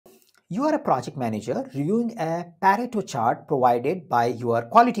You are a project manager reviewing a Pareto chart provided by your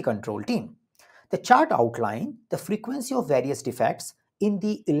quality control team. The chart outlines the frequency of various defects in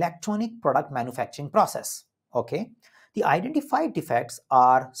the electronic product manufacturing process. Okay, the identified defects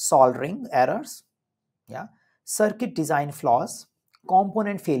are soldering errors, yeah, circuit design flaws,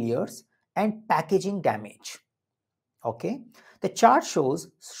 component failures, and packaging damage. Okay, the chart shows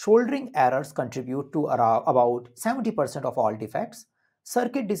soldering errors contribute to about 70% of all defects,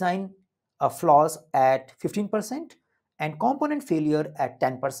 circuit design flaws at 15%, and component failure at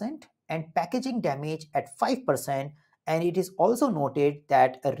 10%, and packaging damage at 5%. And it is also noted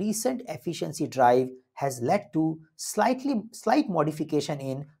that a recent efficiency drive has led to slight modification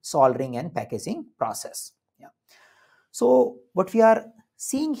in soldering and packaging process. Yeah. So what we are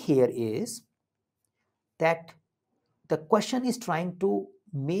seeing here is that the question is trying to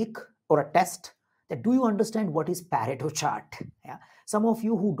make or a test that do you understand what is Pareto chart? Yeah. Some of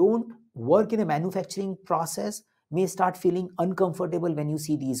you who don't work in a manufacturing process may start feeling uncomfortable when you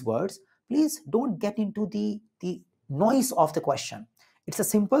see these words. Please don't get into the noise of the question. It's a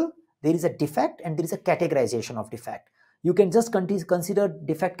simple, there is a defect and there is a categorization of defect. You can just consider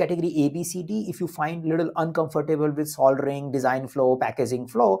defect category A, B, C, D. If you find little uncomfortable with soldering, design flow, packaging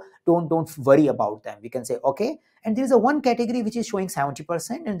flow, don't worry about them. We can say, okay, and there is a one category which is showing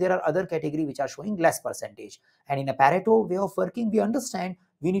 70% and there are other category which are showing less percentage. And in a Pareto way of working, we understand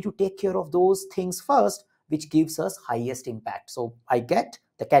we need to take care of those things first, which gives us highest impact. So I get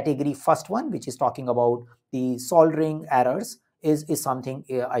the category first one, which is talking about the soldering errors is something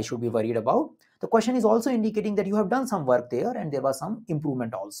I should be worried about. The question is also indicating that you have done some work there and there was some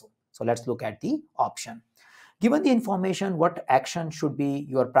improvement also. So let's look at the option. Given the information, what action should be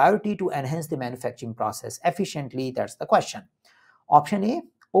your priority to enhance the manufacturing process efficiently? That's the question. Option A,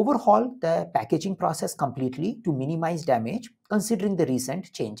 overhaul the packaging process completely to minimize damage considering the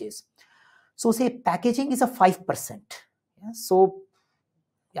recent changes. So say packaging is a 5%. Yeah, so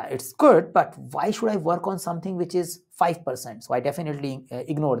yeah, it's good, but why should I work on something which is 5%? So I definitely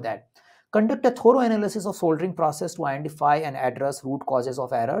ignore that. Conduct a thorough analysis of soldering process to identify and address root causes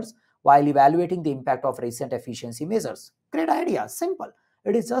of errors while evaluating the impact of recent efficiency measures. Great idea, simple.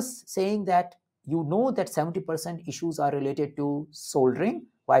 It is just saying that you know that 70% issues are related to soldering.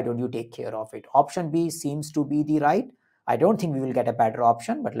 Why don't you take care of it? Option B seems to be the right. I don't think we will get a better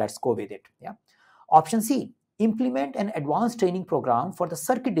option, but let's go with it. Yeah. Option C, implement an advanced training program for the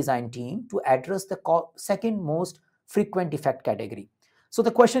circuit design team to address the second most frequent defect category. So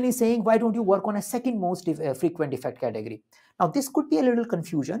the question is saying, why don't you work on a second most frequent defect category? Now this could be a little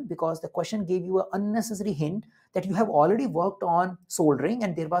confusion because the question gave you an unnecessary hint that you have already worked on soldering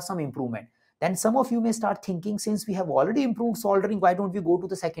and there was some improvement. Then some of you may start thinking, since we have already improved soldering, why don't we go to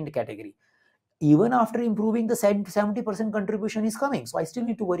the second category? Even after improving, the 70% contribution is coming. So I still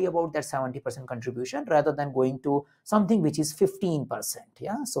need to worry about that 70% contribution rather than going to something which is 15%.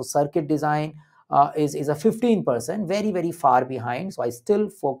 Yeah. So circuit design is a 15%, very far behind. So I still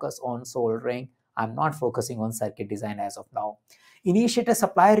focus on soldering. I'm not focusing on circuit design as of now. Initiate a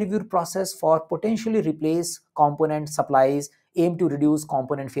supplier review process for potentially replace component supplies. Aim to reduce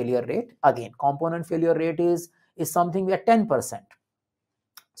component failure rate. Again, component failure rate is something we are 10%.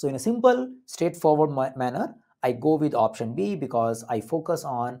 So in a simple, straightforward manner, I go with option B because I focus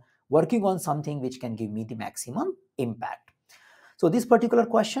on working on something which can give me the maximum impact. So this particular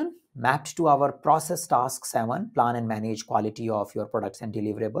question mapped to our process task 7, plan and manage quality of your products and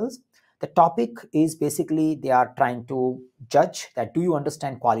deliverables. The topic is basically they are trying to judge that do you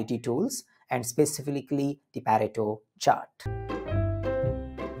understand quality tools and specifically the Pareto chart.